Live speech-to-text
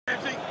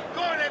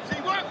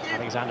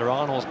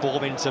Alexander-Arnold's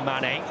ball into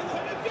Mane.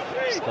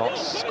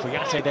 Scott's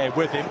Kouyaté there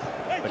with him,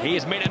 but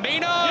here's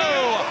Minamino!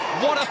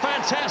 What a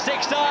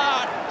fantastic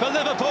start for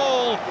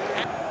Liverpool!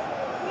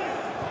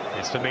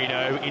 It's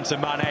Firmino into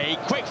Mane,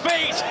 quick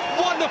feet,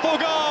 wonderful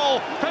goal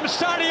from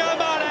Sadio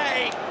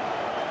Mane!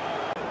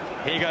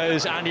 Here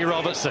goes Andy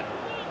Robertson.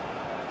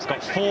 He's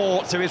got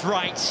 4 to his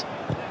right.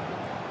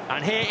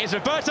 And here is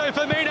Roberto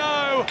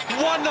Firmino,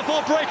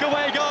 wonderful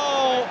breakaway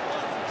goal!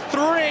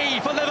 3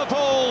 for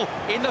Liverpool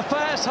in the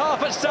first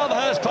half at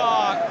Selhurst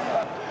Park.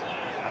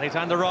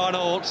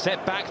 Alexander-Arnold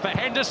set back for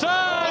Henderson,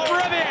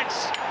 brilliant!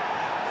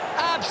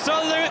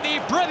 Absolutely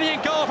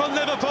brilliant goal from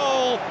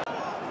Liverpool.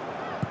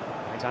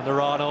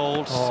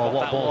 Alexander-Arnold,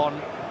 that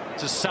one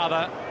to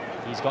Salah.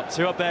 He's got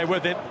 2 up there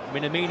with him,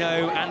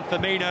 Minamino and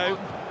Firmino.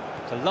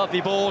 It's a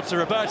lovely ball to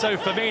Roberto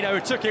Firmino, who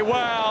took it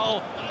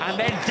well, and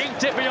then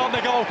dinked it beyond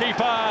the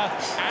goalkeeper,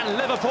 and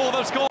Liverpool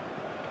have scored.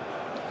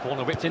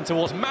 Corner whipped in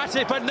towards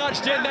Matip, but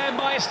nudged in then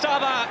by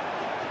Salah.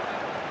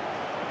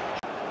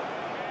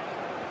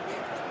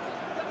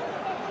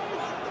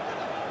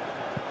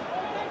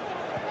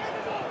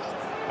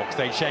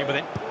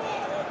 Oxlade-Chamberlain with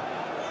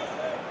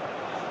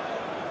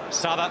it.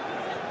 Salah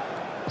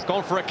has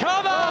gone for a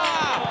cover!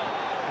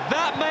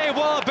 That may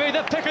well be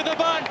the pick of the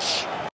bunch.